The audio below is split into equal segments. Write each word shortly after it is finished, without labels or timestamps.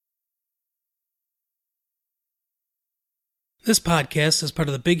This podcast is part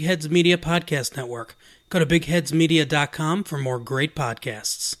of the Big Heads Media Podcast Network. Go to bigheadsmedia.com for more great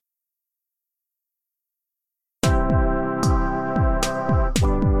podcasts.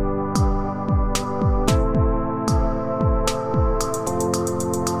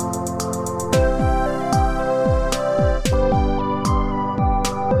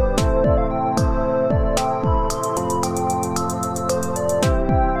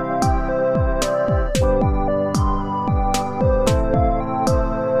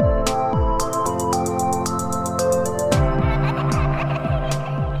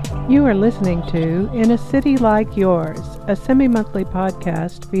 You are listening to In a City Like Yours, a semi-monthly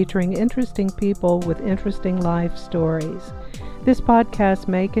podcast featuring interesting people with interesting life stories. This podcast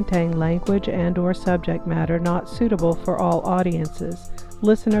may contain language and/or subject matter not suitable for all audiences.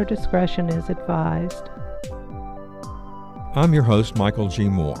 Listener discretion is advised. I'm your host, Michael G.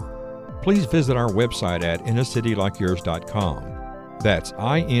 Moore. Please visit our website at inacityLikeYours.com. That's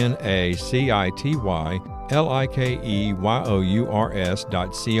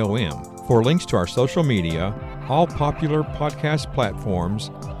INACITYLIKEYOURS.com for links to our social media, all popular podcast platforms,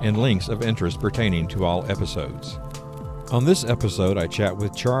 and links of interest pertaining to all episodes. On this episode, I chat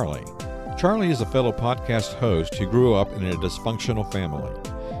with Charlie. Charlie is a fellow podcast host who grew up in a dysfunctional family.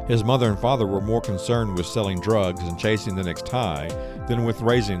 His mother and father were more concerned with selling drugs and chasing the next high than with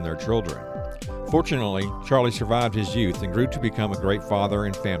raising their children. Fortunately, Charlie survived his youth and grew to become a great father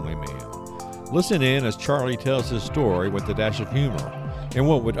and family man. Listen in as Charlie tells his story with a dash of humor and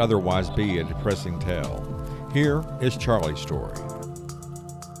what would otherwise be a depressing tale. Here is Charlie's story.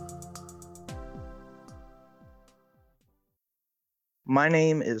 My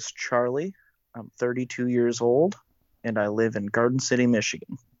name is Charlie. I'm 32 years old, and I live in Garden City,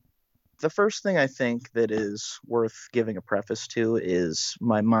 Michigan. The first thing I think that is worth giving a preface to is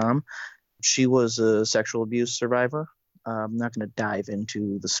my mom. She was a sexual abuse survivor. I'm not going to dive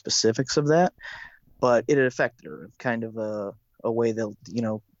into the specifics of that, but it affected her in kind of a way that,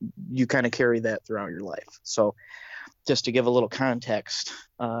 you kind of carry that throughout your life. So just to give a little context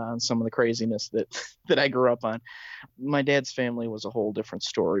on some of the craziness that I grew up on, my dad's family was a whole different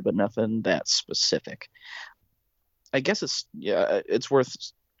story, but nothing that specific. I guess it's worth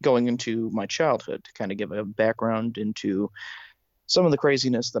going into my childhood to kind of give a background into some of the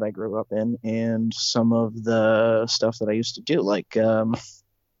craziness that I grew up in and some of the stuff that I used to do. Like,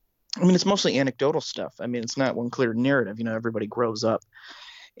 it's mostly anecdotal stuff. It's not one clear narrative. Everybody grows up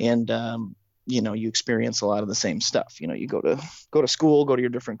and, you experience a lot of the same stuff. You go to school, go to your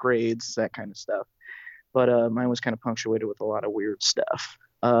different grades, that kind of stuff. But mine was kind of punctuated with a lot of weird stuff.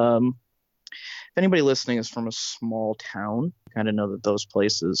 If anybody listening is from a small town, kind of know that those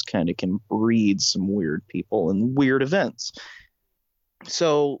places kind of can breed some weird people and weird events.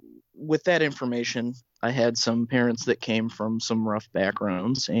 So with that information, I had some parents that came from some rough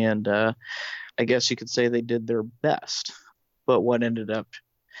backgrounds, and I guess you could say they did their best. But what ended up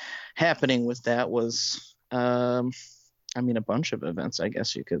happening with that was, a bunch of events, I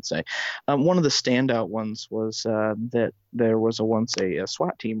guess you could say. One of the standout ones was that there was once a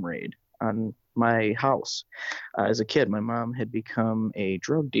SWAT team raid on my house. As a kid, my mom had become a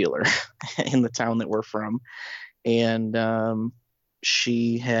drug dealer in the town that we're from, and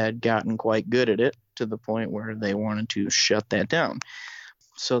she had gotten quite good at it to the point where they wanted to shut that down.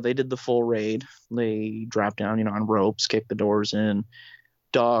 So they did the full raid. They dropped down, on ropes, kicked the doors in,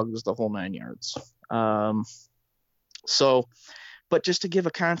 dogs, the whole 9 yards. But just to give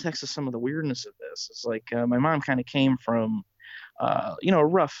a context of some of the weirdness of this, it's like my mom kind of came from, a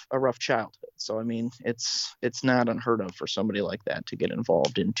rough childhood. So, it's not unheard of for somebody like that to get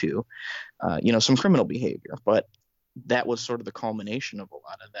involved into, some criminal behavior. But that was sort of the culmination of a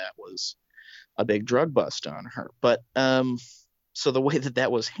lot of that was a big drug bust on her. But so the way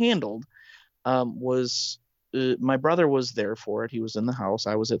that was handled was my brother was there for it. He was in the house.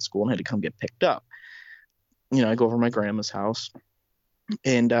 I was at school and had to come get picked up. I go over to my grandma's house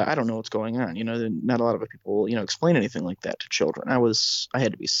and I don't know what's going on. Not a lot of people, explain anything like that to children. I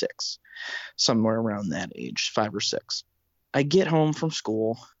had to be 6, somewhere around that age, 5 or 6. I get home from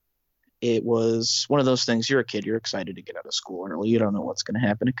school. It was one of those things. You're a kid. You're excited to get out of school early. You don't know what's going to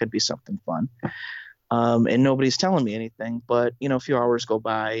happen. It could be something fun. And nobody's telling me anything. But, a few hours go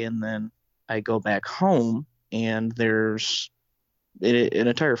by, and then I go back home, and there's an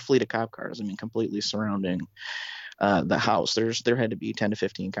entire fleet of cop cars, completely surrounding the house. There had to be 10 to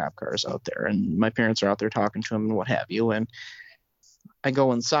 15 cop cars out there. And my parents are out there talking to them and what have you. And I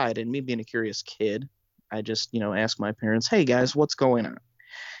go inside, and me being a curious kid, I just, ask my parents, hey, guys, what's going on?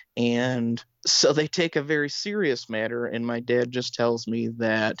 And so they take a very serious matter, and my dad just tells me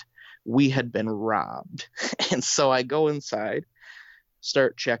that we had been robbed. And so I go inside,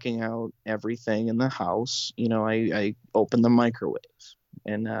 start checking out everything in the house. I open the microwave,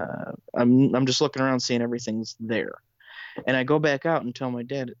 and I'm just looking around, seeing everything's there. And I go back out and tell my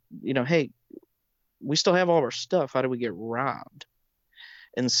dad, hey, we still have all our stuff. How did we get robbed?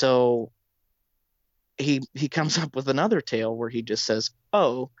 And so he comes up with another tale where he just says,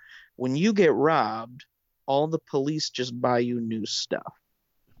 oh, when you get robbed, all the police just buy you new stuff.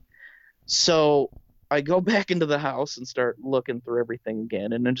 So I go back into the house and start looking through everything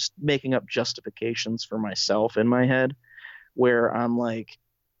again, and I'm just making up justifications for myself in my head, where I'm like,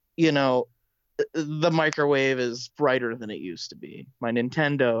 the microwave is brighter than it used to be. My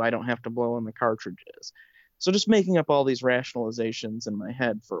Nintendo, I don't have to blow in the cartridges. So just making up all these rationalizations in my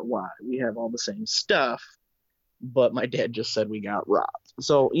head for why we have all the same stuff, but my dad just said we got robbed.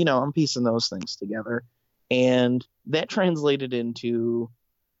 So, I'm piecing those things together. And that translated into,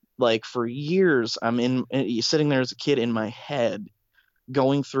 like, for years, I'm sitting there as a kid in my head,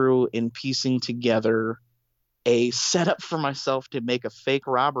 going through and piecing together a setup for myself to make a fake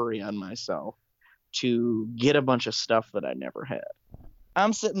robbery on myself to get a bunch of stuff that I never had.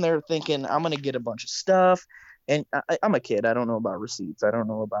 I'm sitting there thinking I'm going to get a bunch of stuff, and I'm a kid. I don't know about receipts. I don't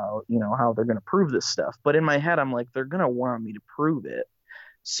know about, how they're going to prove this stuff. But in my head, I'm like, they're going to want me to prove it.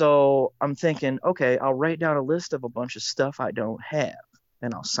 So I'm thinking, okay, I'll write down a list of a bunch of stuff I don't have,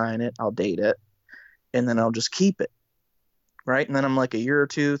 and I'll sign it, I'll date it, and then I'll just keep it, right? And then I'm like, a year or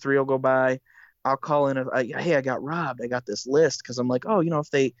 2, 3 will go by. I'll call in, hey, I got robbed. I got this list, because I'm like, oh, if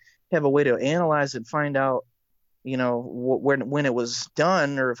they have a way to analyze and find out, when it was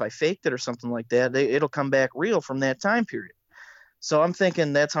done, or if I faked it or something like that, it'll come back real from that time period. So I'm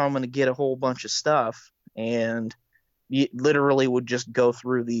thinking that's how I'm going to get a whole bunch of stuff, and literally would just go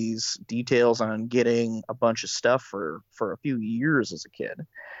through these details on getting a bunch of stuff for a few years as a kid.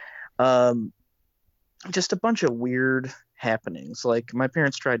 Just a bunch of weird happenings. Like, my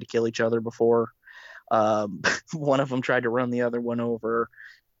parents tried to kill each other before. One of them tried to run the other one over.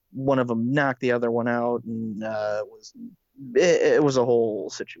 One of them knocked the other one out, and it was a whole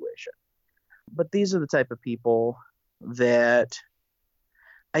situation. But these are the type of people that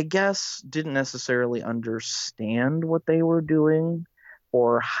I guess didn't necessarily understand what they were doing,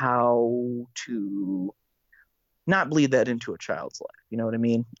 or how to not bleed that into a child's life. You know what I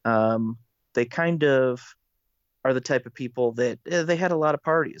mean? They kind of are the type of people that they had a lot of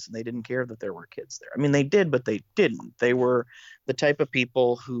parties, and they didn't care that there were kids there. I mean, they did, but they didn't. They were the type of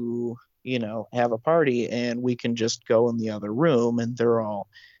people who, have a party and we can just go in the other room and they're all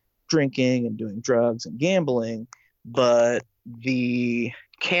drinking and doing drugs and gambling. But the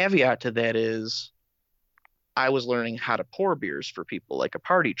caveat to that is I was learning how to pour beers for people, like a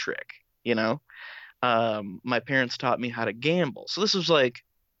party trick, my parents taught me how to gamble. So this was like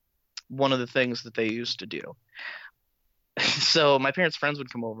one of the things that they used to do. So my parents' friends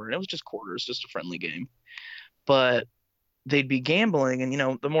would come over, and it was just quarters, just a friendly game, but they'd be gambling.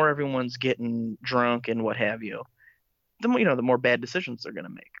 And, the more everyone's getting drunk and what have you, the more bad decisions they're going to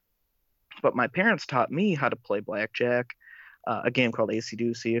make. But my parents taught me how to play blackjack, a game called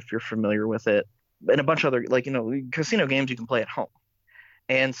AC-Deucey, if you're familiar with it, and a bunch of other, casino games you can play at home.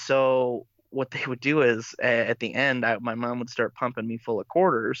 And so what they would do is at the end, my mom would start pumping me full of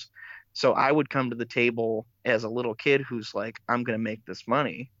quarters. So I would come to the table as a little kid who's like, I'm going to make this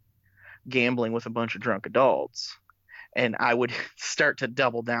money gambling with a bunch of drunk adults. And I would start to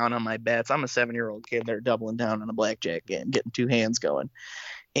double down on my bets. I'm a 7-year-old kid. They're doubling down on a blackjack game, getting 2 hands going.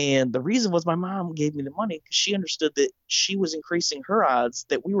 And the reason was my mom gave me the money because she understood that she was increasing her odds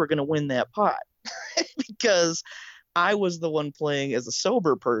that we were going to win that pot because I was the one playing as a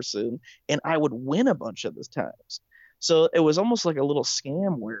sober person, and I would win a bunch of the times. So it was almost like a little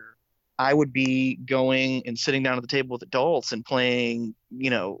scam where I would be going and sitting down at the table with adults and playing,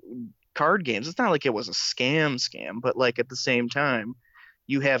 card games. It's not like it was a scam, but like at the same time,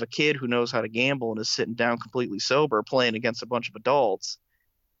 you have a kid who knows how to gamble and is sitting down completely sober playing against a bunch of adults.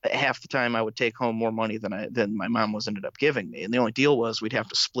 Half the time I would take home more money than my mom was ended up giving me. And the only deal was we'd have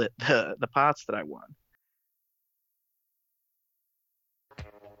to split the pots that I won.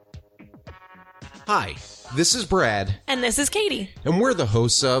 Hi, this is Brad. And this is Katie. And we're the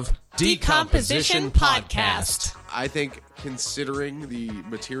hosts of Decomposition Podcast. I think considering the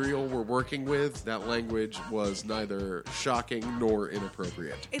material we're working with, that language was neither shocking nor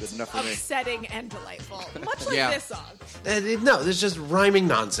inappropriate. It's enough for me. upsetting and delightful. Much like Yeah. this song. No, this is just rhyming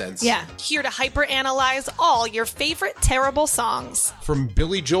nonsense. Yeah. Here to hyperanalyze all your favorite terrible songs. From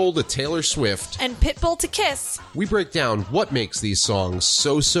Billy Joel to Taylor Swift, And Pitbull to Kiss, we break down what makes these songs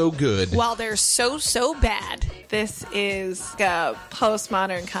so good. while they're so bad. This is a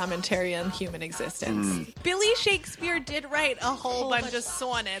postmodern commentary on human existence. Billy Shakespeare did write a whole bunch of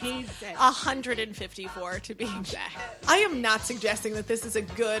sonnets. 154 to be exact. I am not suggesting that this is a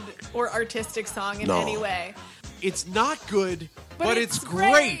good or artistic song in any way. It's not good, but it's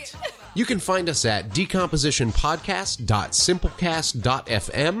great. great. You can find us at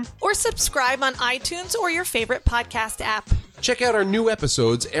decompositionpodcast.simplecast.fm. Or subscribe on iTunes or your favorite podcast app. Check out our new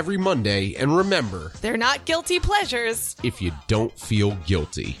episodes every Monday, and remember, They're not guilty pleasures. if you don't feel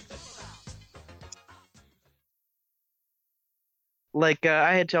guilty. Like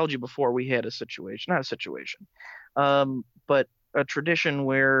I had told you before, we had not a situation, but a tradition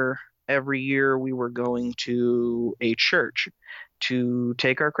where every year we were going to a church to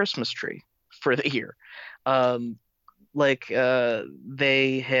take our Christmas tree for the year.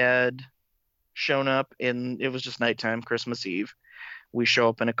 They had shown up, and it was just nighttime, Christmas Eve. We show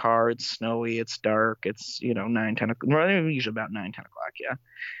up in a car. It's snowy. It's dark. It's 9-10 o'clock. Usually about 9-10 o'clock. Yeah.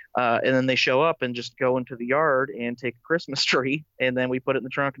 And then they show up and just go into the yard and take a Christmas tree, and then we put it in the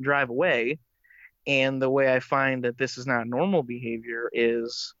trunk and drive away. And the way I find that this is not normal behavior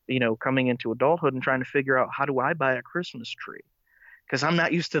is, coming into adulthood and trying to figure out, how do I buy a Christmas tree? Because I'm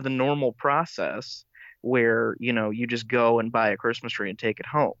not used to the normal process where, you just go and buy a Christmas tree and take it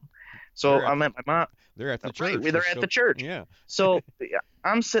home. So I'm at my mom. They're at the Right, church. they're at the church. Yeah. So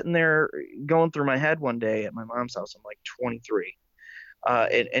I'm sitting there going through my head one day at my mom's house. I'm like 23,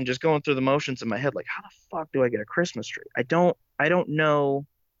 and just going through the motions in my head, like, how the fuck do I get a Christmas tree? I don't know.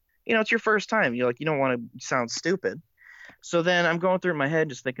 It's your first time. You don't want to sound stupid. So then I'm going through my head,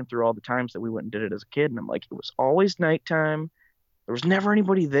 just thinking through all the times that we went and did it as a kid, and I'm like, it was always nighttime. There was never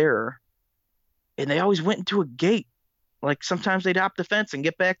anybody there, and they always went into a gate. Like sometimes they'd hop the fence and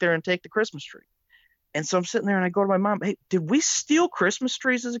get back there and take the Christmas tree. And so I'm sitting there and I go to my mom, hey, did we steal Christmas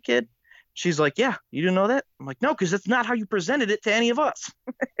trees as a kid? She's like, yeah, you didn't know that? I'm like, no, because that's not how you presented it to any of us.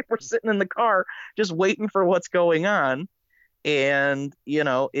 We're sitting in the car just waiting for what's going on. And,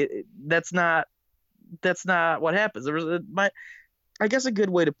 that's not what happens. I guess a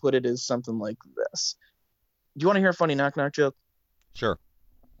good way to put it is something like this. Do you want to hear a funny knock-knock joke? Sure.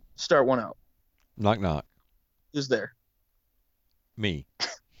 Start one out. Knock, knock. Who's there? Me.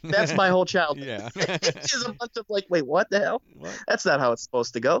 That's my whole childhood. Yeah. It's just a bunch of like, wait, what the hell? What? That's not how it's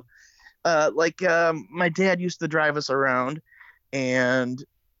supposed to go. My dad used to drive us around, and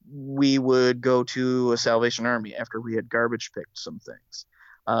we would go to a Salvation Army after we had garbage picked some things.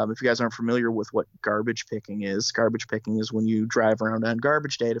 If you guys aren't familiar with what garbage picking is when you drive around on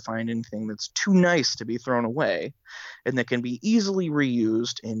garbage day to find anything that's too nice to be thrown away and that can be easily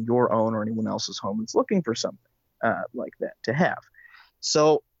reused in your own or anyone else's home that's looking for something like that to have.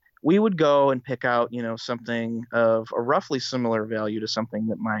 So we would go and pick out, something of a roughly similar value to something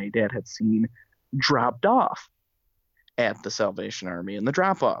that my dad had seen dropped off at the Salvation Army in the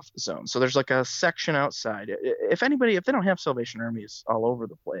drop-off zone. So there's like a section outside. If they don't have Salvation Armies all over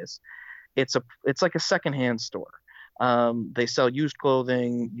the place, it's like a secondhand store. They sell used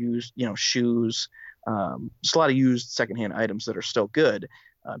clothing, used, shoes, just a lot of used secondhand items that are still good.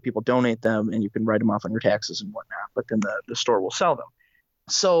 People donate them and you can write them off on your taxes and whatnot, but then the store will sell them.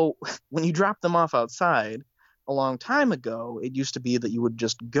 So when you drop them off outside, a long time ago, it used to be that you would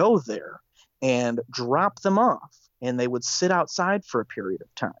just go there and drop them off, and they would sit outside for a period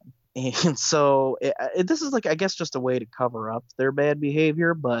of time. And so this is like, I guess, just a way to cover up their bad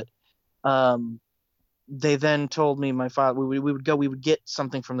behavior. But they then told me, my father, we would get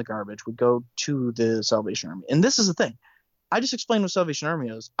something from the garbage. We'd go to the Salvation Army. And this is the thing. I just explained what Salvation Army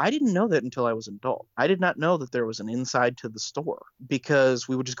is. I didn't know that until I was an adult. I did not know that there was an inside to the store, because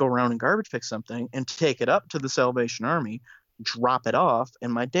we would just go around and garbage pick something and take it up to the Salvation Army, drop it off.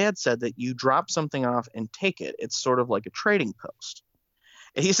 And my dad said that you drop something off and take it. It's sort of like a trading post.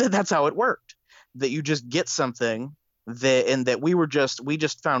 And he said that's how it worked, that you just get something that we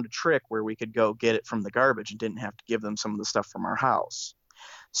just found a trick where we could go get it from the garbage and didn't have to give them some of the stuff from our house.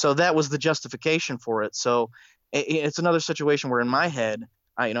 So that was the justification for it. So it's another situation where in my head,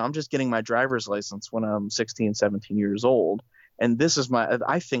 I'm just getting my driver's license when I'm 16, 17 years old. And this is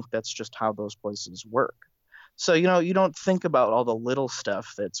I think that's just how those places work. So, you don't think about all the little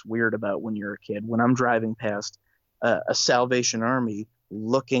stuff that's weird about when you're a kid. When I'm driving past a Salvation Army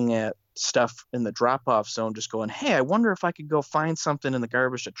looking at stuff in the drop-off zone just going, hey, I wonder if I could go find something in the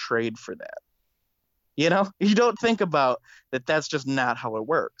garbage to trade for that. You don't think about that. That's just not how it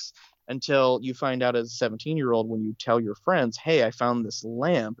works until you find out as a 17-year-old when you tell your friends, hey, I found this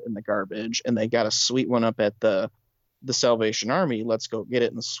lamp in the garbage and they got a sweet one up at the Salvation Army. Let's go get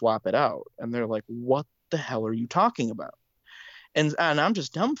it and swap it out. And they're like, what the hell are you talking about? And I'm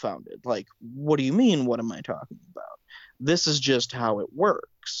just dumbfounded. Like, what do you mean? What am I talking about? This is just how it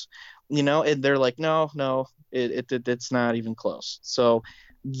works, and they're like, no, it's not even close. So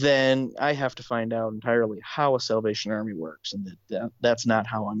then I have to find out entirely how a Salvation Army works, and that's not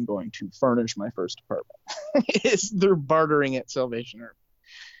how I'm going to furnish my first apartment. Is they're bartering at Salvation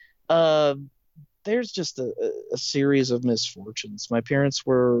Army. There's just a series of misfortunes. My parents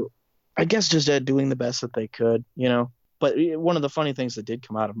were, I guess, just doing the best that they could, But one of the funny things that did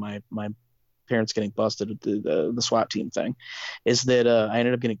come out of my parents getting busted at the SWAT team thing is that I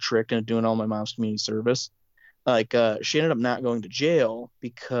ended up getting tricked into doing all my mom's community service. Like, she ended up not going to jail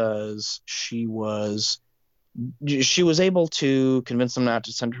because she was able to convince them not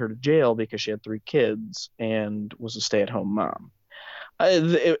to send her to jail because she had 3 kids and was a stay-at-home mom.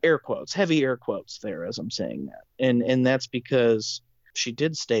 Air quotes, heavy air quotes there as I'm saying that. And that's because she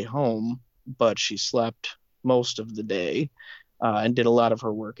did stay home, but she slept most of the day and did a lot of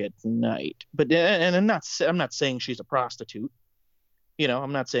her work at night. But and I'm not saying she's a prostitute.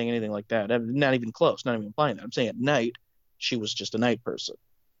 I'm not saying anything like that. I'm not even close, not even implying that. I'm saying at night, she was just a night person.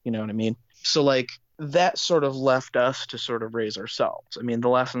 You know what I mean? So, like, that sort of left us to sort of raise ourselves. I mean, the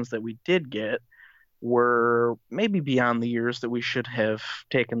lessons that we did get were maybe beyond the years that we should have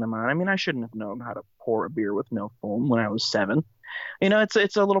taken them on. I mean, I shouldn't have known how to pour a beer with no foam when I was 7.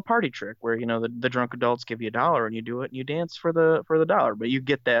 It's a little party trick where, the drunk adults give you $1 and you do it and you dance for the $1. But you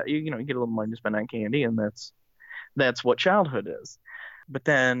get that, you get a little money to spend on candy, and that's what childhood is. But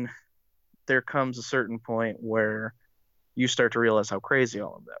then there comes a certain point where you start to realize how crazy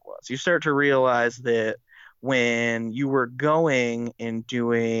all of that was. You start to realize that when you were going and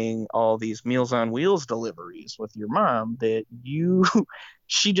doing all these Meals on Wheels deliveries with your mom, that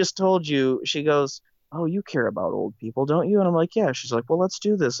she just told you, she goes, oh, you care about old people, don't you? And I'm like, yeah. She's like, well, let's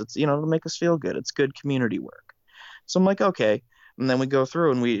do this. It's, it'll make us feel good. It's good community work. So I'm like, okay. And then we go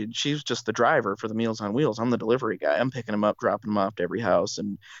through and she's just the driver for the Meals on Wheels. I'm the delivery guy. I'm picking them up, dropping them off to every house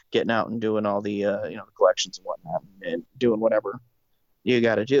and getting out and doing all the, the collections and whatnot and doing whatever you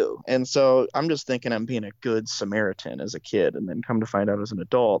got to do. And so I'm just thinking I'm being a good Samaritan as a kid. And then come to find out as an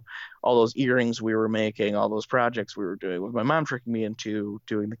adult, all those earrings we were making, all those projects we were doing with my mom tricking me into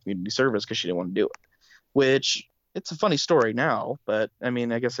doing the community service because she didn't want to do it, which it's a funny story now. But I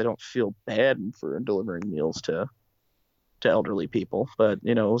mean, I guess I don't feel bad for delivering meals to elderly people, but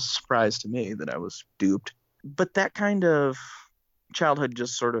it was a surprise to me that I was duped. But that kind of childhood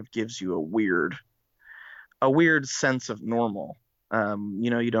just sort of gives you a weird sense of normal.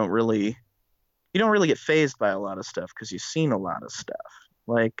 You don't really get fazed by a lot of stuff because you've seen a lot of stuff.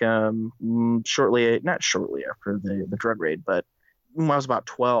 Like not shortly after the drug raid, but when I was about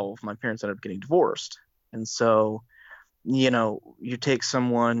 12, my parents ended up getting divorced. And so, you take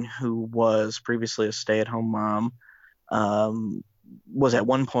someone who was previously a stay-at-home mom, was at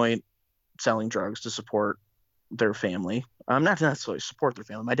one point selling drugs to support their family. Not necessarily support their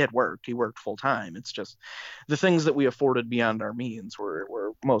family. My dad worked. He worked full time. It's just the things that we afforded beyond our means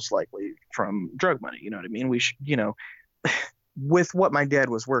were most likely from drug money. You know what I mean? We should, with what my dad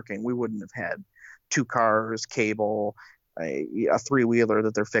was working, we wouldn't have had 2 cars, cable, a 3-wheeler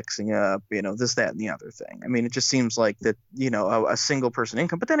that they're fixing up, this, that, and the other thing. I mean, it just seems like that, a single person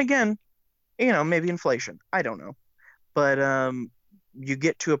income. But then again, maybe inflation. I don't know. But you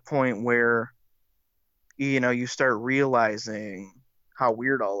get to a point where, you start realizing how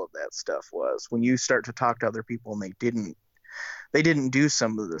weird all of that stuff was when you start to talk to other people and they didn't do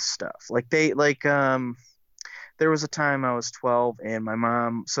some of this stuff. There was a time I was 12 and my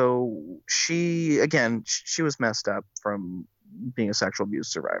mom, so she was messed up from being a sexual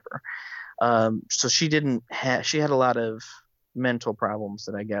abuse survivor. So she had a lot of mental problems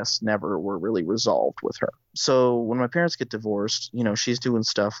that I guess never were really resolved with her. So when my parents get divorced, she's doing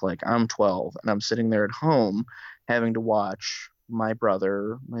stuff like I'm 12 and I'm sitting there at home having to watch my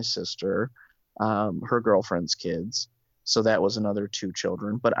brother, my sister, her girlfriend's kids. So that was another 2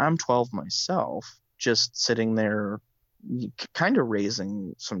 children. But I'm 12 myself, just sitting there kind of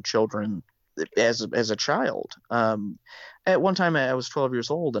raising some children as a child. At one time I was 12 years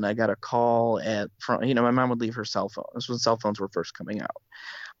old and I got a call my mom would leave her cell phone. This was when cell phones were first coming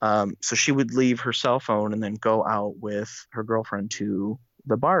out. So she would leave her cell phone and then go out with her girlfriend to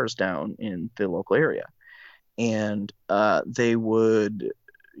the bars down in the local area. And they would,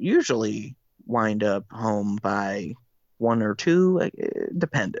 usually wind up home by 1 or 2, it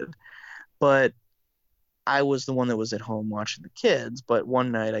depended. But I was the one that was at home watching the kids. But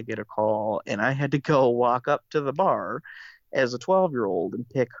one night I get a call and I had to go walk up to the bar as a 12-year-old and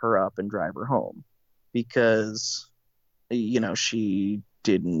pick her up and drive her home because, she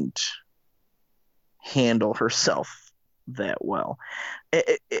didn't handle herself that well.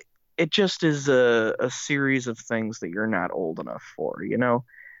 It just is a series of things that you're not old enough for,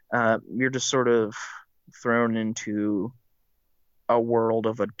 you're just sort of thrown into a world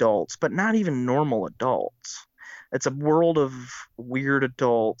of adults, but not even normal adults. It's a world of weird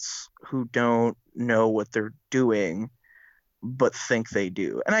adults who don't know what they're doing, but think they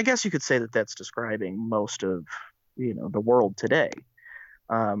do. And I guess you could say that that's describing most of, the world today.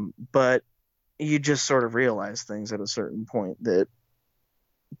 But you just sort of realize things at a certain point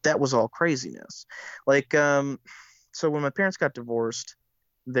that was all craziness. Like, so when my parents got divorced,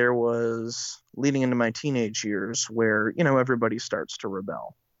 there was leading into my teenage years where, everybody starts to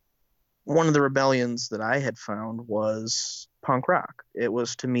rebel. One of the rebellions that I had found was punk rock. It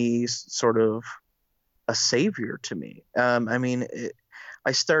was, to me, sort of a savior to me.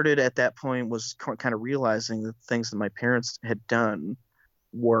 I started at that point was kind of realizing that things that my parents had done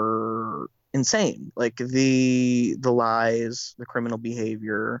were insane. Like the lies, the criminal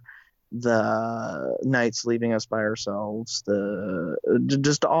behavior, the nights leaving us by ourselves,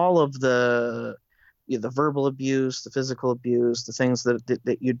 just all of the verbal abuse, the physical abuse, the things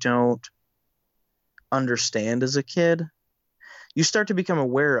that you don't understand as a kid. You start to become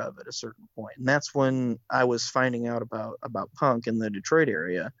aware of at a certain point. And that's when I was finding out about punk in the Detroit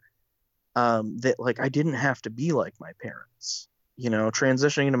area, that like I didn't have to be like my parents,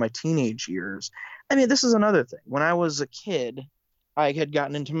 transitioning into my teenage years. I mean, this is another thing. When I was a kid, I had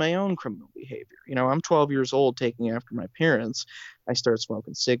gotten into my own criminal behavior. I'm 12 years old taking after my parents. I start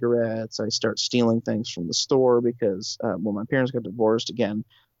smoking cigarettes. I start stealing things from the store because when my parents got divorced, again,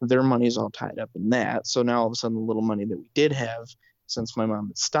 their money's all tied up in that. So now all of a sudden the little money that we did have, since my mom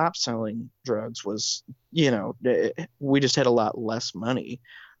had stopped selling drugs, was, we just had a lot less money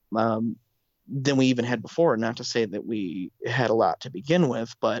than we even had before. Not to say that we had a lot to begin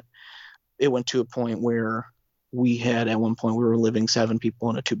with, but it went to a point where at one point we were living 7 people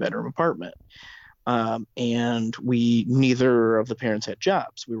in a 2-bedroom apartment. And neither of the parents had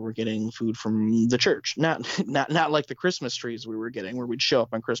jobs. We were getting food from the church, not like the Christmas trees we were getting, where we'd show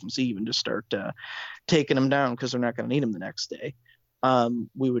up on Christmas Eve and just start taking them down because they're not going to need them the next day.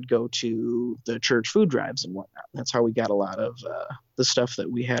 We would go to the church food drives and whatnot. That's how we got a lot of the stuff that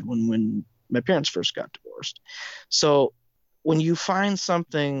we had when my parents first got divorced. So when you find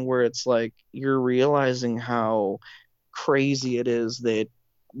something where it's like you're realizing how crazy it is that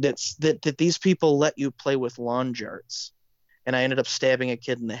these people let you play with lawn jarts, and I ended up stabbing a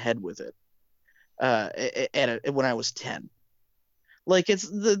kid in the head with it when I was 10. Like, it's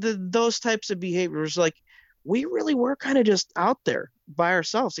those types of behaviors. Like, we really were kind of just out there by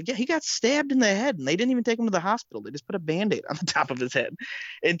ourselves. Again, he got stabbed in the head, and they didn't even take him to the hospital. They just put a Band-Aid on the top of his head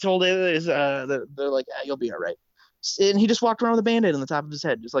and told him, they're like, you'll be all right. And he just walked around with a Band-Aid on the top of his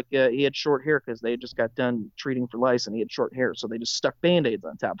head, just like he had short hair because they had just got done treating for lice and he had short hair. So they just stuck Band-Aids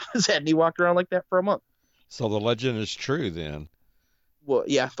on top of his head, and he walked around like that for a month. So the legend is true then. Well,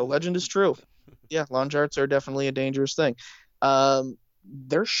 yeah, the legend is true. Yeah, lawn jarts are definitely a dangerous thing.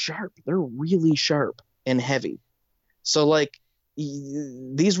 They're sharp. They're really sharp and heavy. So, like,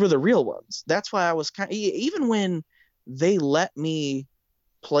 these were the real ones. That's why I was even when they let me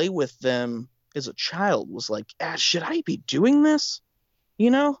play with them as a child, was like, should I be doing this?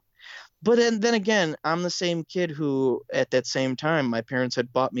 But then again, I'm the same kid who, at that same time, my parents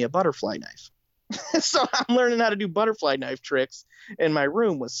had bought me a butterfly knife. So I'm learning how to do butterfly knife tricks in my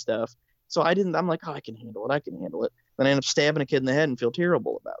room with stuff. So I'm like, I can handle it. Then I end up stabbing a kid in the head and feel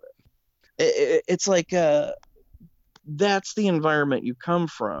terrible about it. It's like, that's the environment you come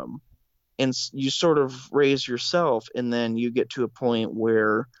from, and you sort of raise yourself, and then you get to a point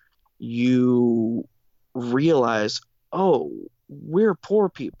where you realize, we're poor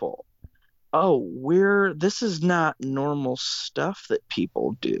people. This is not normal stuff that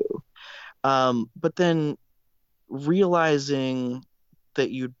people do. But then realizing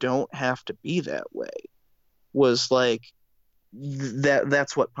that you don't have to be that way was like,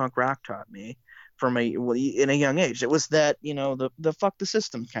 that's what punk rock taught me in a young age. It was that, the fuck the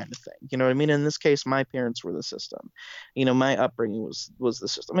system kind of thing. You know what I mean? In this case, my parents were the system. My upbringing was the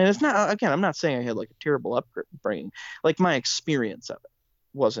system. I mean, it's not, again, I'm not saying I had like a terrible upbringing. Like, my experience of it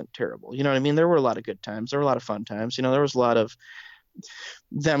wasn't terrible. You know what I mean? There were a lot of good times. There were a lot of fun times. There was a lot of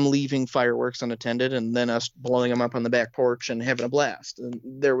them leaving fireworks unattended and then us blowing them up on the back porch and having a blast. And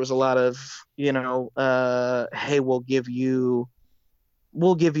there was a lot of, hey, we'll give you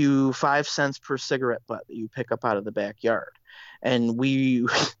 5 cents per cigarette butt that you pick up out of the backyard. And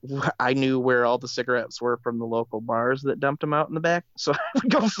I knew where all the cigarettes were from the local bars that dumped them out in the back. So I would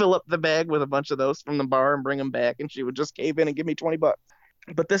go fill up the bag with a bunch of those from the bar and bring them back, and she would just cave in and give me $20.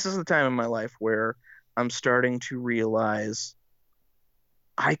 But this is the time in my life where I'm starting to realize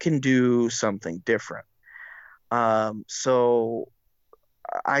I can do something different. So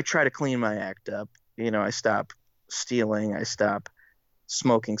I try to clean my act up. I stop stealing. I stop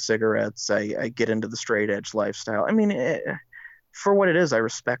smoking cigarettes. I get into the straight edge lifestyle. I mean, for what it is, I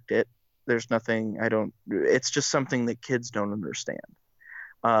respect it. There's nothing it's just something that kids don't understand.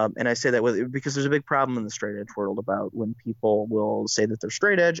 And I say that because there's a big problem in the straight edge world about when people will say that they're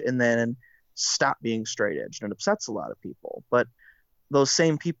straight edge and then stop being straight edge, and it upsets a lot of people. But those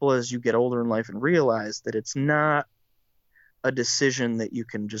same people, as you get older in life and realize that it's not a decision that you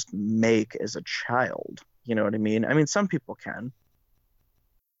can just make as a child. You know what I mean? I mean, some people can.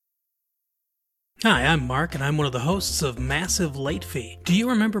 Hi, I'm Mark, and I'm one of the hosts of Massive Late Fee. Do you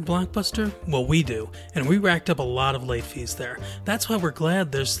remember Blockbuster? Well, we do, and we racked up a lot of late fees there. That's why we're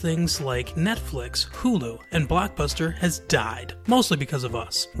glad there's things like Netflix, Hulu, and Blockbuster has died, mostly because of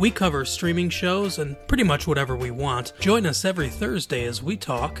us. We cover streaming shows and pretty much whatever we want. Join us every Thursday as we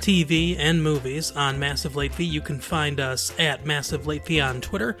talk TV and movies on Massive Late Fee. You can find us at Massive Late Fee on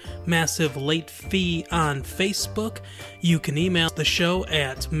Twitter, Massive Late Fee on Facebook. You can email the show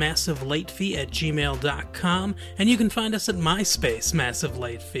at massivelatefee@gmail.com, and you can find us at MySpace, Massive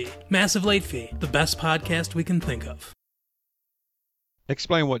Late Fee. Massive Late Fee, the best podcast we can think of.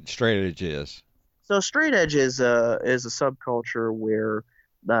 Explain what straight edge is. So straight edge is a subculture where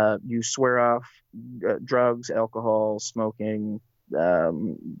you swear off drugs, alcohol, smoking. A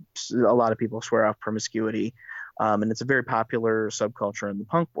lot of people swear off promiscuity. And it's a very popular subculture in the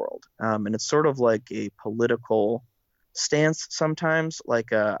punk world. And it's sort of like a political stance sometimes,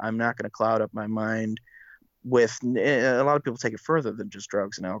 like I'm not going to cloud up my mind with a lot of people take it further than just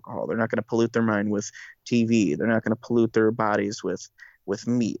drugs and alcohol. They're not going to pollute their mind with TV. They're not going to pollute their bodies with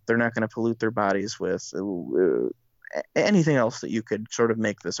meat. They're not going to pollute their bodies with anything else that you could sort of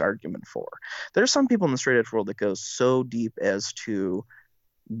make this argument for. There's some people in the straight edge world that goes so deep as to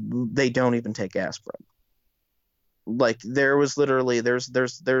they don't even take aspirin. Like there was literally there's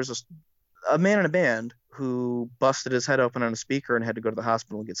a man in a band who busted his head open on a speaker and had to go to the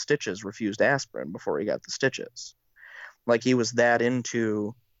hospital and get stitches, refused aspirin before he got the stitches. Like he was that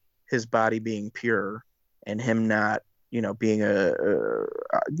into his body being pure and him not, being a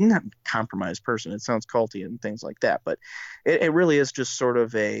not compromised person. It sounds culty and things like that, but it really is just sort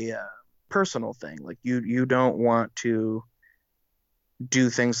of a personal thing. Like you don't want to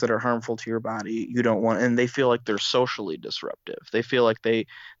do things that are harmful to your body. You don't want, and they feel like they're socially disruptive. They feel like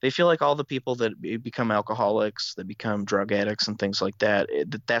all the people that become alcoholics, that become drug addicts and things like that,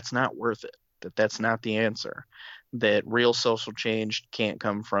 that's not worth it. That's not the answer. That real social change can't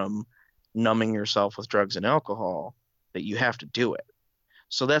come from numbing yourself with drugs and alcohol, that you have to do it.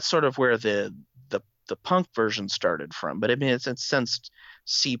 So that's sort of where the punk version started from. But I mean, it's since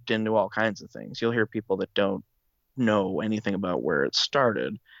seeped into all kinds of things. You'll hear people that don't know anything about where it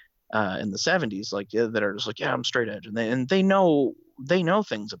started in the 70s, like that are just like, yeah, I'm straight edge, and they know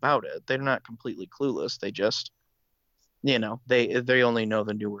things about it. They're not completely clueless. They just they only know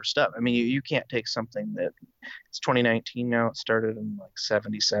the newer stuff. I mean, you can't take something that it's 2019 now. It started in like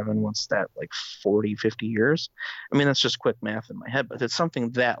 77. What's that, like 40-50 years? I mean, that's just quick math in my head, but it's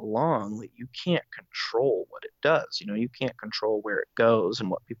something that long that you can't control what it does. You can't control where it goes and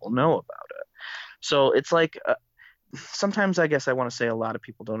what people know about it. So it's like sometimes I guess I want to say a lot of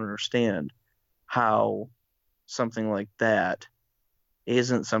people don't understand how something like that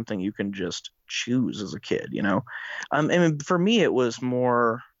isn't something you can just choose as a kid, I mean, for me, it was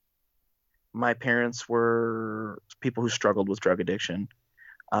more, my parents were people who struggled with drug addiction.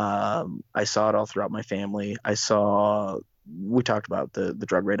 I saw it all throughout my family. We talked about the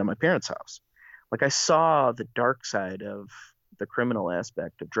drug raid on my parents' house. Like I saw the dark side of the criminal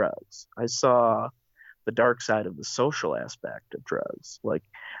aspect of drugs. I saw the dark side of the social aspect of drugs.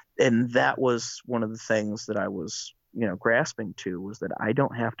 And that was one of the things that I was, grasping to, was that I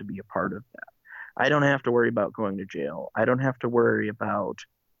don't have to be a part of that. I don't have to worry about going to jail. I don't have to worry about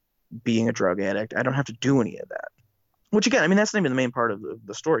being a drug addict. I don't have to do any of that. Which again, I mean, that's not even the main part of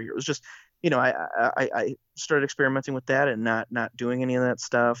the story here. It was just, I started experimenting with that and not doing any of that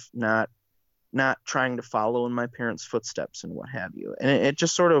stuff, not trying to follow in my parents' footsteps and what have you. And it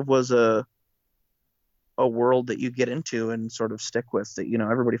just sort of was a a world that you get into and sort of stick with, that,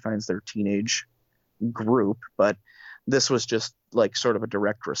 everybody finds their teenage group, but this was just like sort of a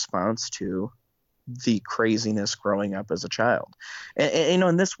direct response to the craziness growing up as a child. And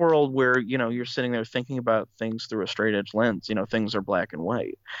in this world where, you're sitting there thinking about things through a straight edge lens, things are black and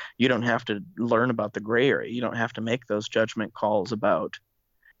white. You don't have to learn about the gray area. You don't have to make those judgment calls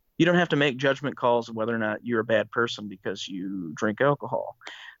you don't have to make judgment calls of whether or not you're a bad person because you drink alcohol.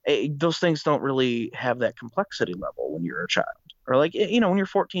 Those things don't really have that complexity level when you're a child. Or like, when you're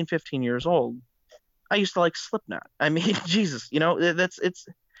 14, 15 years old, I used to like Slipknot. I mean, Jesus, they're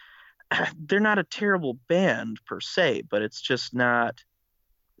not a terrible band per se, but it's just not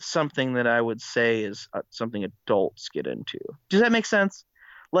something that I would say is something adults get into. Does that make sense?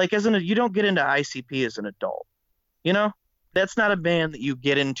 Like, you don't get into ICP as an adult, That's not a band that you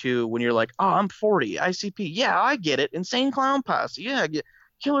get into when you're like, oh, I'm 40, ICP. Yeah, I get it. Insane Clown Posse. Yeah, I get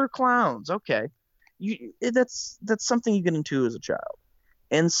Killer Clowns. Okay. That's something you get into as a child.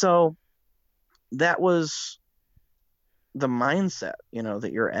 And so that was the mindset,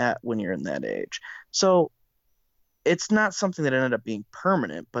 that you're at when you're in that age. So it's not something that ended up being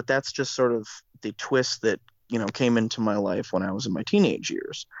permanent, but that's just sort of the twist that, came into my life when I was in my teenage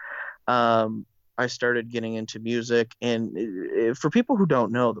years. I started getting into music, and for people who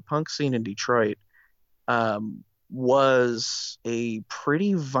don't know, the punk scene in Detroit was a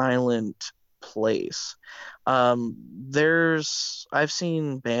pretty violent place. I've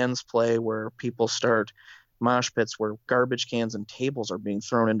seen bands play where people start mosh pits where garbage cans and tables are being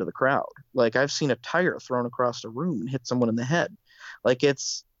thrown into the crowd. Like, I've seen a tire thrown across a room and hit someone in the head. Like,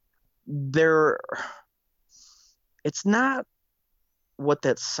 it's not what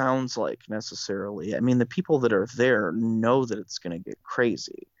that sounds like necessarily. I mean, the people that are there know that it's going to get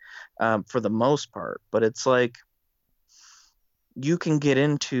crazy for the most part, but it's like you can get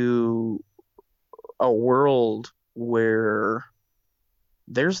into a world where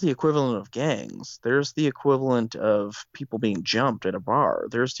there's the equivalent of gangs. There's the equivalent of people being jumped at a bar.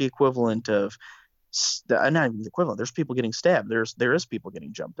 There's the equivalent of not even the equivalent. There's people getting stabbed. There is people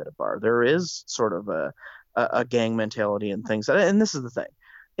getting jumped at a bar. There is sort of a gang mentality and things. And this is the thing.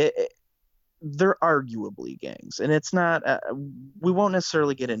 They're arguably gangs, and it's not. We won't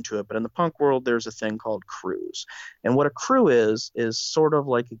necessarily get into it, but in the punk world, there's a thing called crews, and what a crew is sort of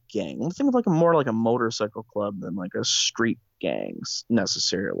like a gang. Think of more like a motorcycle club than like a street gangs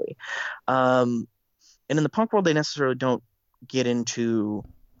necessarily. And in the punk world, they necessarily don't get into,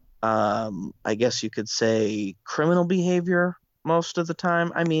 I guess you could say, criminal behavior most of the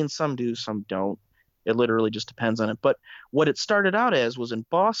time. I mean, some do, some don't. It literally just depends on it. But what it started out as was in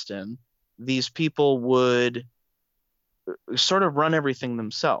Boston, these people would sort of run everything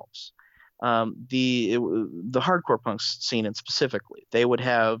themselves. The hardcore punk scene, and specifically, they would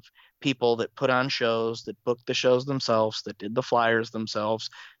have people that put on shows, that booked the shows themselves, that did the flyers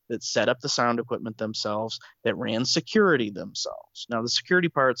themselves, that set up the sound equipment themselves, that ran security themselves. Now, the security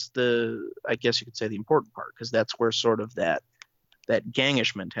part's I guess you could say, the important part, because that's where sort of that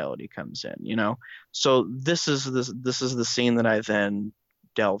gangish mentality comes in, So this is the scene that I then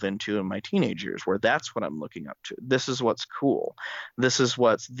delve into in my teenage years, where that's what I'm looking up to. This is what's cool. This is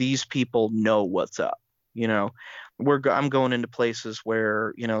these people know what's up. I'm going into places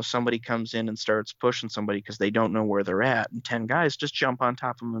where, somebody comes in and starts pushing somebody because they don't know where they're at, and 10 guys just jump on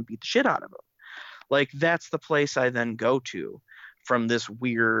top of them and beat the shit out of them. Like, that's the place I then go to from this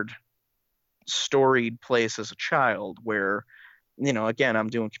weird storied place as a child where, again, I'm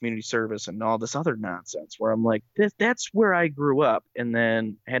doing community service and all this other nonsense where I'm like, that's where I grew up, and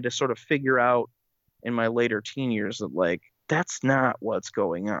then had to sort of figure out in my later teen years that, like, that's not what's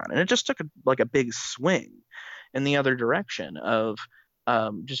going on. And it just took a big swing in the other direction of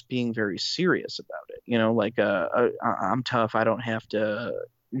just being very serious about it. I'm tough. I don't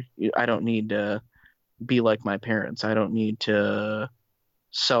need to be like my parents. I don't need to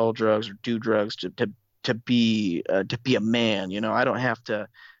sell drugs or do drugs to be a man. I don't have to,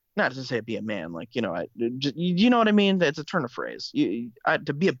 not to say be a man, like, you know what I mean? It's a turn of phrase.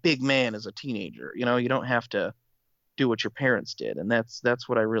 To be a big man as a teenager, you don't have to do what your parents did. And that's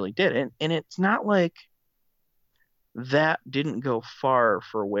what I really did. And it's not like that didn't go far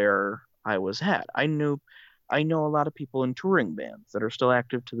for where I was at. I know a lot of people in touring bands that are still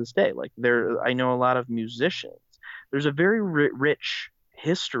active to this day. Like, I know a lot of musicians. There's a very rich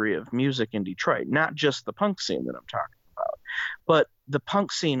history of music in Detroit, not just the punk scene that I'm talking about, but the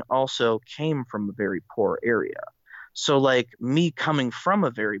punk scene also came from a very poor area. So, like, me coming from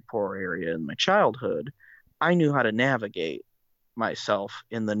a very poor area in my childhood, I knew how to navigate myself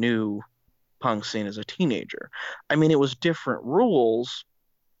in the new punk scene as a teenager. I mean, it was different rules,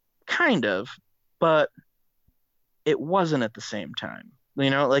 kind of, but it wasn't at the same time.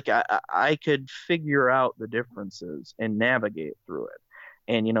 Like I could figure out the differences and navigate through it,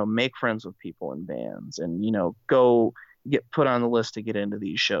 and make friends with people in bands, and go get put on the list to get into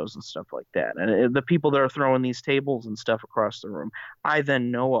these shows and stuff like that. And the people that are throwing these tables and stuff across the room, I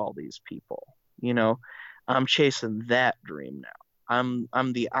then know all these people. I'm chasing that dream now.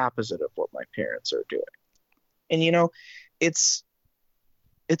 I'm the opposite of what my parents are doing. And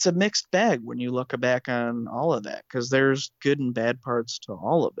it's a mixed bag when you look back on all of that, because there's good and bad parts to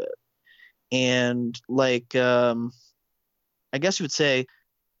all of it. And like I guess you would say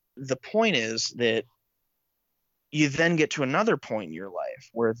the point is that you then get to another point in your life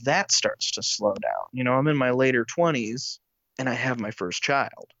where that starts to slow down. I'm in my later 20s and I have my first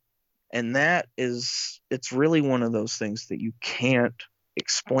child. And it's really one of those things that you can't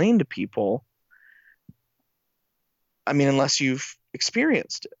explain to people. I mean, unless you've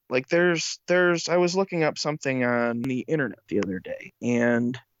experienced it. Like I was looking up something on the internet the other day,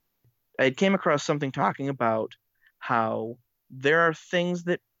 and I came across something talking about how there are things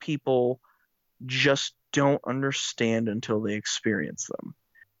that people just don't understand until they experience them.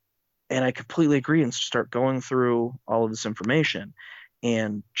 And I completely agree, and start going through all of this information.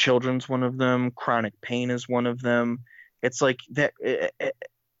 And children's one of them, chronic pain is one of them. It's like that.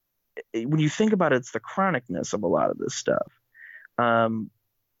 When you think about it, it's the chronicness of a lot of this stuff.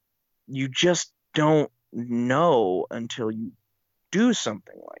 You just don't know until you do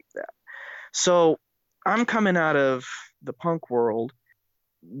something like that. So I'm coming out of the punk world.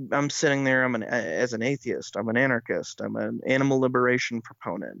 I'm sitting there. As an atheist. I'm an anarchist. I'm an animal liberation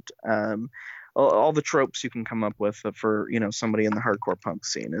proponent. All the tropes you can come up with for somebody in the hardcore punk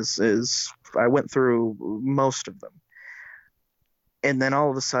scene is I went through most of them. And then all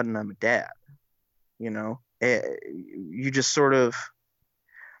of a sudden I'm a dad. You just sort of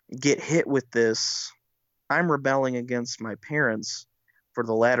get hit with this. I'm rebelling against my parents for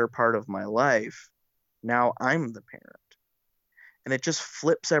the latter part of my life. Now I'm the parent. And it just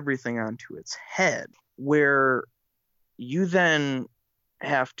flips everything onto its head, where you then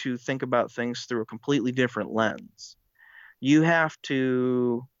have to think about things through a completely different lens. You have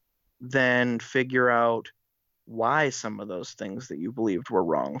to then figure out why some of those things that you believed were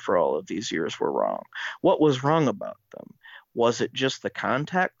wrong for all of these years were wrong. What was wrong about them? Was it just the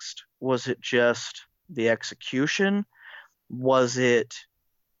context? Was it just the execution? Was it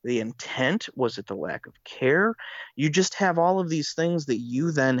the intent? Was it the lack of care? You just have all of these things that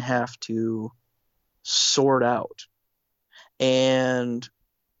you then have to sort out. And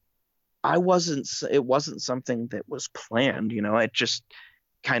it wasn't something that was planned, it just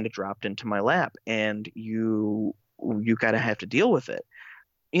kind of dropped into my lap, and you gotta have to deal with it.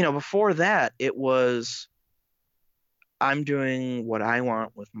 Before that, it was, I'm doing what I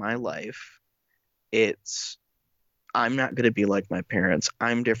want with my life. I'm not going to be like my parents.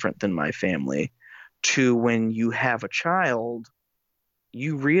 I'm different than my family. To when you have a child,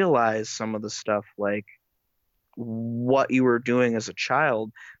 you realize some of the stuff, like what you were doing as a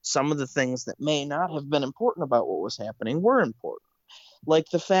child. Some of the things that may not have been important about what was happening were important. Like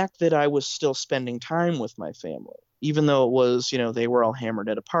the fact that I was still spending time with my family, even though it was, they were all hammered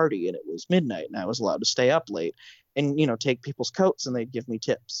at a party and it was midnight and I was allowed to stay up late and, take people's coats and they'd give me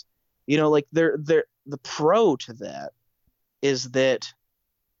tips. Like the pro to that is that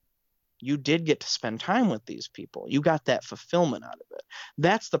you did get to spend time with these people. You got that fulfillment out of it.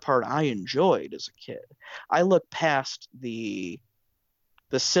 That's the part I enjoyed as a kid. I look past the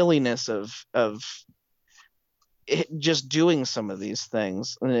silliness of just doing some of these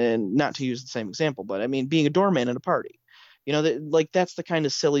things, and not to use the same example, but I mean, being a doorman at a party, that's the kind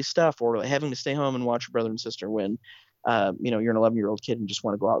of silly stuff, or having to stay home and watch your brother and sister when, you're an 11-year-old kid and just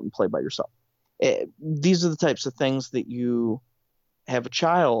want to go out and play by yourself. These are the types of things that you have a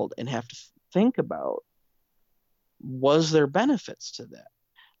child and have to think about. Was there benefits to that?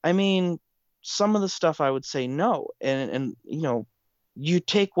 I mean, some of the stuff I would say no. And you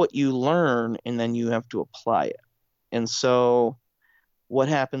take what you learn and then you have to apply it. And so what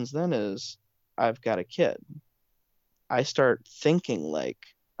happens then is I've got a kid. I start thinking like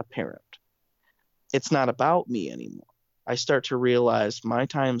a parent. It's not about me anymore. I start to realize my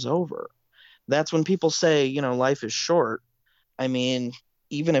time's over. That's when people say, life is short. I mean,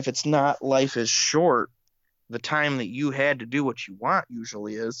 even if it's not life is short, the time that you had to do what you want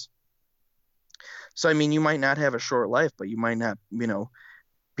usually is. So, I mean, you might not have a short life, but you might not,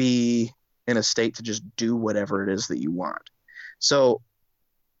 be in a state to just do whatever it is that you want. So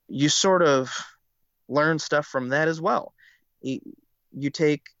you sort of learn stuff from that as well. You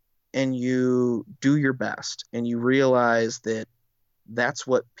take and you do your best, and you realize that that's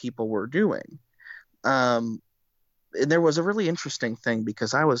what people were doing. And there was a really interesting thing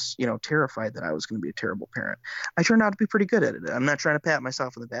because I was, terrified that I was going to be a terrible parent. I turned out to be pretty good at it. I'm not trying to pat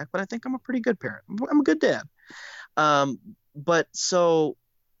myself on the back, but I think I'm a pretty good parent. I'm a good dad. But so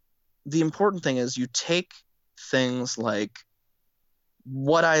the important thing is you take things like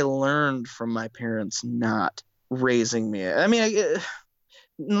what I learned from my parents not raising me. I mean,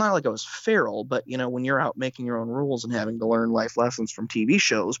 not like I was feral, but when you're out making your own rules and having to learn life lessons from TV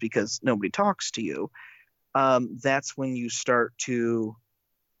shows because nobody talks to you, that's when you start to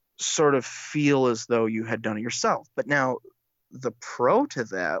sort of feel as though you had done it yourself. But now the pro to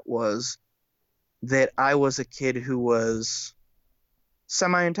that was that I was a kid who was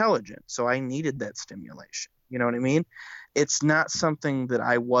semi-intelligent, so I needed that stimulation. You know what I mean? It's not something that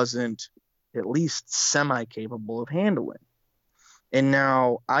I wasn't at least semi-capable of handling. And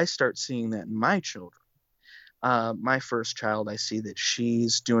now I start seeing that in my children. My first child, I see that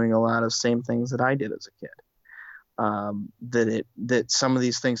she's doing a lot of same things that I did as a kid. That some of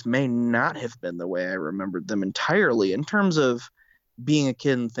these things may not have been the way I remembered them entirely, in terms of being a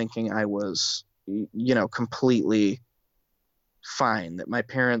kid and thinking I was, completely fine, that my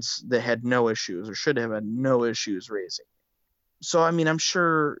parents that had no issues or should have had no issues raising. So, I mean, I'm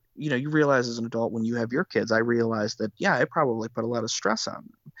sure, you realize as an adult when you have your kids, I realized that, yeah, I probably put a lot of stress on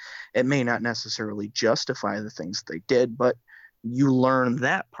them. It may not necessarily justify the things they did, but you learn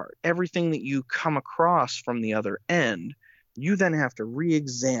that part. Everything that you come across from the other end, you then have to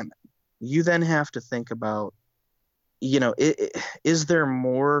re-examine. You then have to think about, is there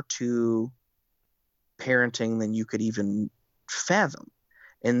more to parenting than you could even fathom?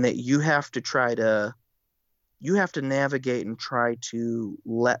 And that you have to navigate and try to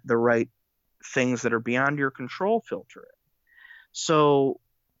let the right things that are beyond your control filter in. So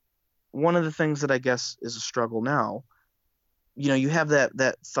one of the things that I guess is a struggle now, you have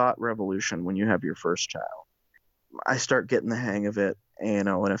that thought revolution when you have your first child. I start getting the hang of it, and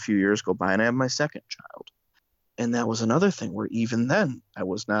a few years go by and I have my second child. And that was another thing where even then I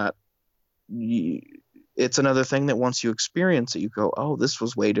was not, it's another thing that once you experience it, you go, oh, this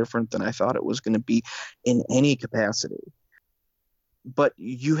was way different than I thought it was going to be in any capacity. But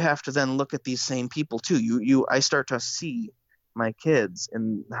you have to then look at these same people too. I start to see my kids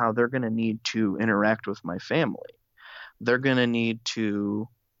and how they're going to need to interact with my family. They're going to need to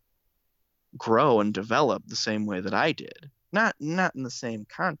grow and develop the same way that I did. Not in the same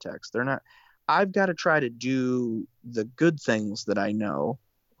context. I've got to try to do the good things that I know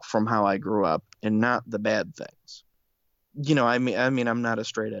from how I grew up and not the bad things. I mean, I'm not a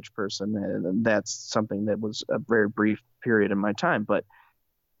straight edge person, and that's something that was a very brief period in my time, but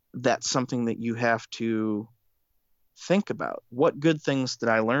that's something that you have to think about. What good things did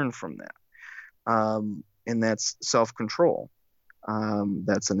I learn from that? And that's self-control.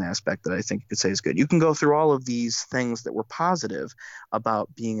 That's an aspect that I think you could say is good. You can go through all of these things that were positive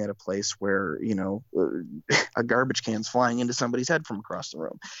about being at a place where, a garbage can's flying into somebody's head from across the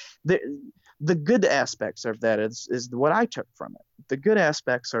room. The good aspects of that is what I took from it. The good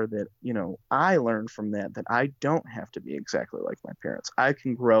aspects are that, I learned from that I don't have to be exactly like my parents. I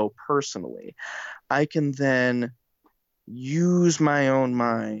can grow personally. I can then use my own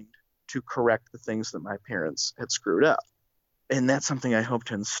mind to correct the things that my parents had screwed up. And that's something I hope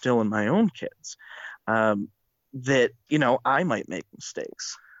to instill in my own kids, that, I might make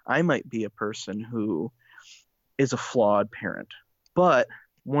mistakes. I might be a person who is a flawed parent. But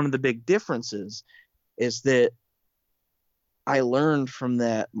one of the big differences is that I learned from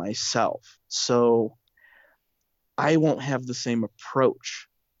that myself. So I won't have the same approach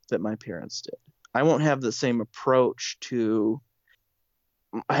that my parents did. I won't have the same approach to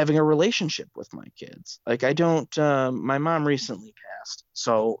having a relationship with my kids. Like I don't, my mom recently passed,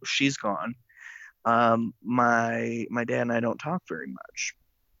 so she's gone. My dad and I don't talk very much.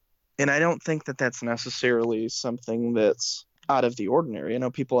 And I don't think that that's necessarily something that's out of the ordinary. I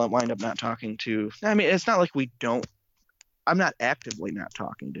know people wind up not talking to, I mean, it's not like I'm not actively not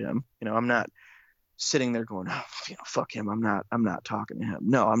talking to him. I'm not sitting there going, oh, fuck him. I'm not talking to him.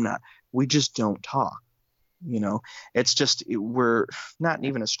 No, I'm not. We just don't talk. It's just, we're not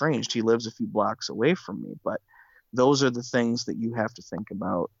even estranged. He lives a few blocks away from me, but those are the things that you have to think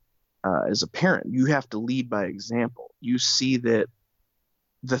about as a parent. You have to lead by example. You see that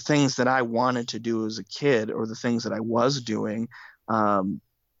the things that I wanted to do as a kid, or the things that I was doing,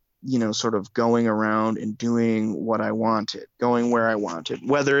 sort of going around and doing what I wanted, going where I wanted,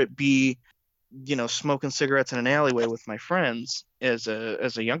 whether it be, smoking cigarettes in an alleyway with my friends as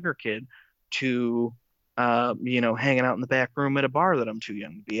a younger kid, to hanging out in the back room at a bar that I'm too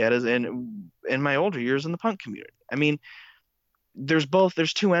young to be at, in my older years in the punk community. I mean, there's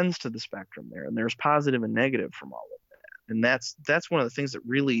two ends to the spectrum there, and there's positive and negative from all of And that's one of the things that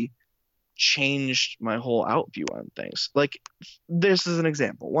really changed my whole outview on things. Like, this is an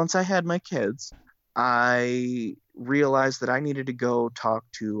example. Once I had my kids, I realized that I needed to go talk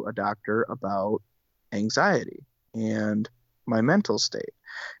to a doctor about anxiety and my mental state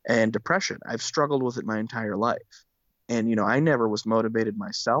and depression. I've struggled with it my entire life. And, I never was motivated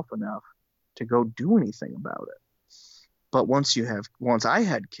myself enough to go do anything about it. But once I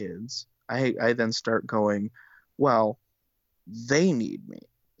had kids, I then start going, well, they need me.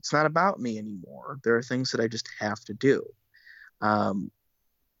 It's not about me anymore. There are things that I just have to do. And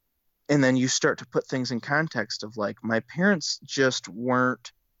then you start to put things in context of, like, my parents just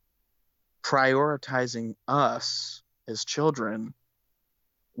weren't prioritizing us as children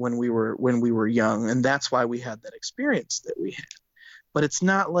when we were young, and that's why we had that experience that we had. But it's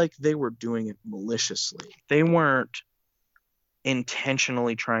not like they were doing it maliciously. They weren't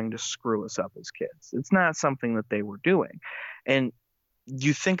intentionally trying to screw us up as kids. It's not something that they were doing. And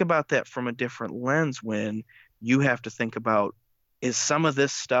you think about that from a different lens when you have to think about, is some of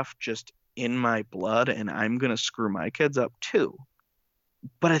this stuff just in my blood and I'm going to screw my kids up too?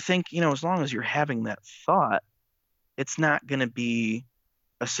 But I think, as long as you're having that thought, it's not going to be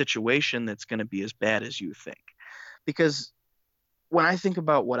a situation that's going to be as bad as you think. Because when I think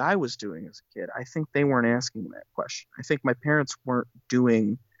about what I was doing as a kid, I think they weren't asking that question. I think my parents weren't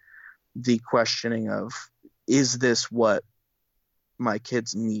doing the questioning of, is this what my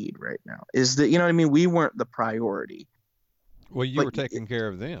kids need right now? Is that, what I mean? We weren't the priority. Well, you were taking care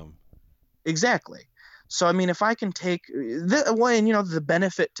of them. Exactly. So, I mean, if I can take the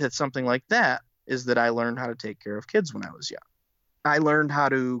benefit to something like that is that I learned how to take care of kids when I was young. I learned how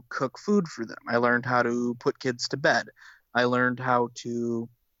to cook food for them. I learned how to put kids to bed. I learned how to,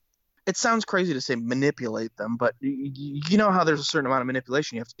 it sounds crazy to say manipulate them, but you know how there's a certain amount of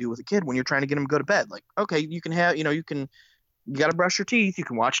manipulation you have to do with a kid when you're trying to get them to go to bed. Like, okay, you can have, you got to brush your teeth. You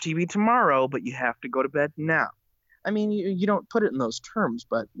can watch TV tomorrow, but you have to go to bed now. I mean, you don't put it in those terms,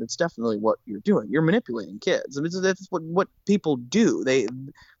 but it's definitely what you're doing. You're manipulating kids. I mean, that's what people do. They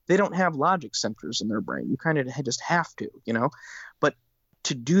don't have logic centers in their brain. You kind of just have to, But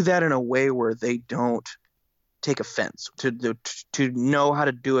to do that in a way where they don't take offense, to know how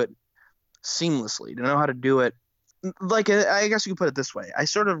to do it seamlessly, to know how to do it. Like, I guess you could put it this way. I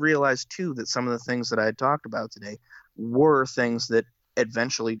sort of realized, too, that some of the things that I had talked about today were things that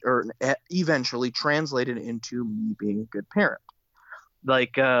eventually translated into me being a good parent.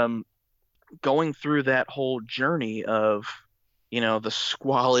 Like, going through that whole journey of, the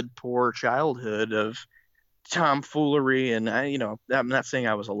squalid, poor childhood of tomfoolery. And I'm not saying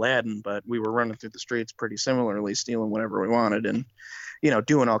I was Aladdin, but we were running through the streets pretty similarly, stealing whatever we wanted and,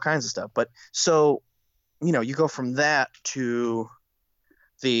 doing all kinds of stuff. But so, you go from that to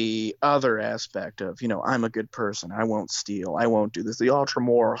the other aspect of, I'm a good person. I won't steal. I won't do this. The ultra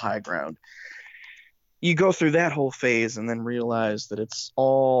moral high ground. You go through that whole phase and then realize that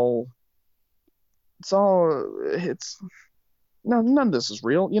none of this is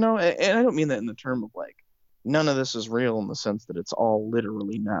real, and I don't mean that in the term of like, none of this is real in the sense that it's all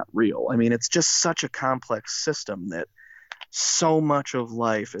literally not real. I mean, it's just such a complex system that so much of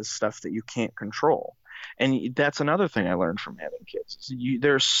life is stuff that you can't control. And that's another thing I learned from having kids.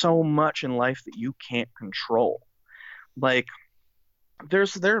 There's so much in life that you can't control. Like, there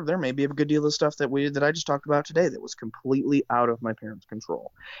may be a good deal of stuff that I just talked about today that was completely out of my parents'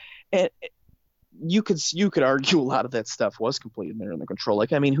 control. And you could argue a lot of that stuff was completely in their control.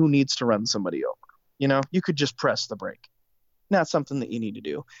 Like, I mean, who needs to run somebody over? You could just press the brake. Not something that you need to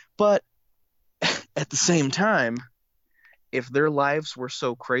do. But at the same time, if their lives were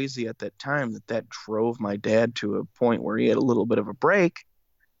so crazy at that time that drove my dad to a point where he had a little bit of a break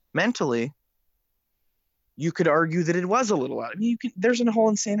mentally, you could argue that it was a little out. I mean, there's a whole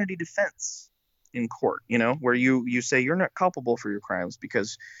insanity defense in court, where you say you're not culpable for your crimes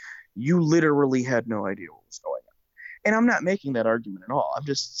because you literally had no idea what was going on. And I'm not making that argument at all. I'm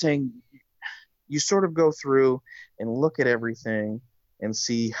just saying you sort of go through and look at everything and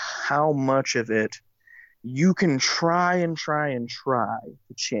see how much of it you can try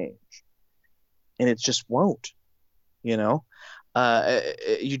to change. And it just won't, you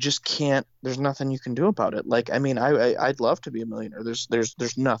just can't. There's nothing you can do about it. Like, I mean, I'd love to be a millionaire.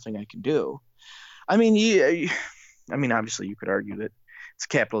 There's nothing I can do. I mean, obviously you could argue that it's a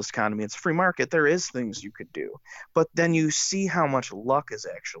capitalist economy. It's a free market. There is things you could do, but then you see how much luck is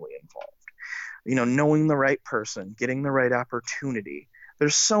actually involved. Knowing the right person, getting the right opportunity.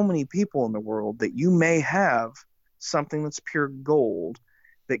 There's so many people in the world that you may have something that's pure gold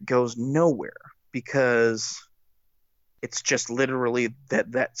that goes nowhere because it's just literally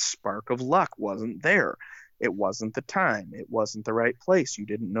that spark of luck wasn't there. It wasn't the time. It wasn't the right place. You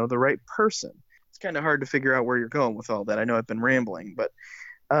didn't know the right person. It's kind of hard to figure out where you're going with all that. I know I've been rambling, but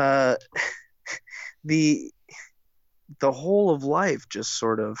the whole of life just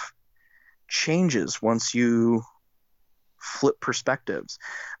sort of changes once you flip perspectives.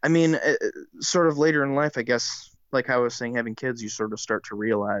 I mean, sort of later in life, I guess, like I was saying, having kids, you sort of start to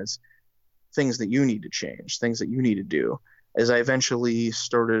realize things that you need to change, things that you need to do. As I eventually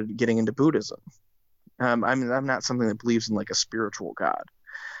started getting into Buddhism, I mean, I'm not something that believes in like a spiritual God,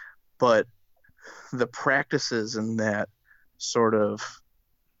 but the practices in that sort of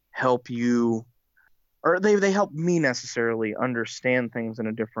help you, or they help me necessarily understand things in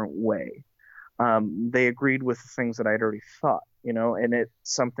a different way. They agreed with things that I'd already thought, you know, and it's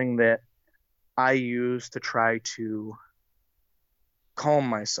something that I use to try to calm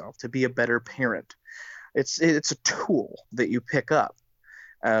myself, to be a better parent. It's a tool that you pick up,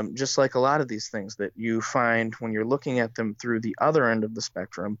 just like a lot of these things that you find when you're looking at them through the other end of the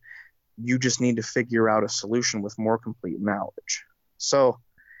spectrum. You just need to figure out a solution with more complete knowledge. So,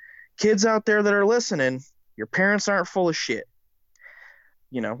 kids out there that are listening, your parents aren't full of shit.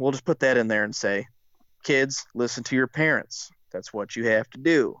 You know, we'll just put that in there and say, kids, listen to your parents. That's what you have to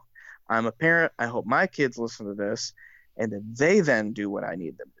do. I'm a parent. I hope my kids listen to this, and that they then do what I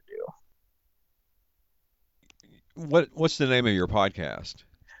need them to do. What's the name of your podcast?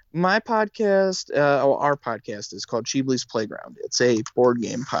 My podcast, our podcast is called Cheebly's Playground. It's a board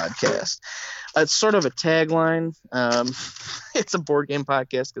game podcast. It's sort of a tagline. It's a board game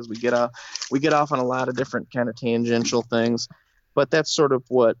podcast because we get off on a lot of different kind of tangential things, but that's sort of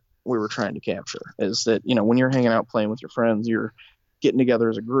what we were trying to capture, is that, you know, when you're hanging out playing with your friends, you're getting together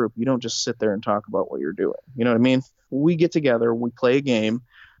as a group. You don't just sit there and talk about what you're doing. You know what I mean? We get together, we play a game.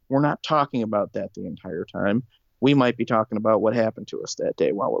 We're not talking about that the entire time. We might be talking about what happened to us that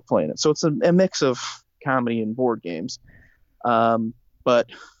day while we're playing it. So it's a mix of comedy and board games, but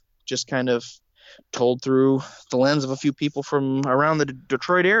just kind of told through the lens of a few people from around the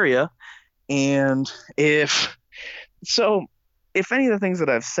Detroit area. And if any of the things that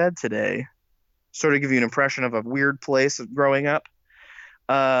I've said today sort of give you an impression of a weird place of growing up,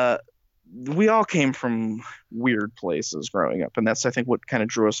 we all came from weird places growing up. And that's, I think, what kind of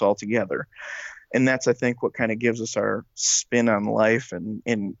drew us all together. And that's, I think, what kind of gives us our spin on life and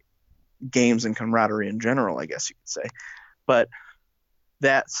in games and camaraderie in general, I guess you could say. But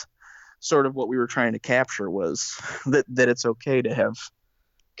that's sort of what we were trying to capture, was that it's okay to have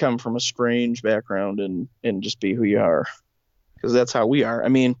come from a strange background and just be who you are, because that's how we are. I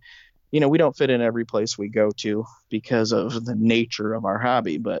mean, you know, we don't fit in every place we go to because of the nature of our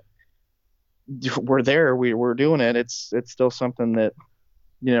hobby, but we're there, we're doing it. It's still something that,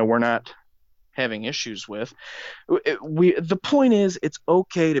 you know, we're not having issues with. The point is, it's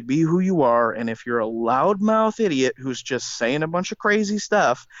okay to be who you are, and if you're a loudmouth idiot who's just saying a bunch of crazy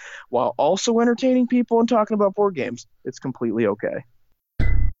stuff while also entertaining people and talking about board games, it's completely okay.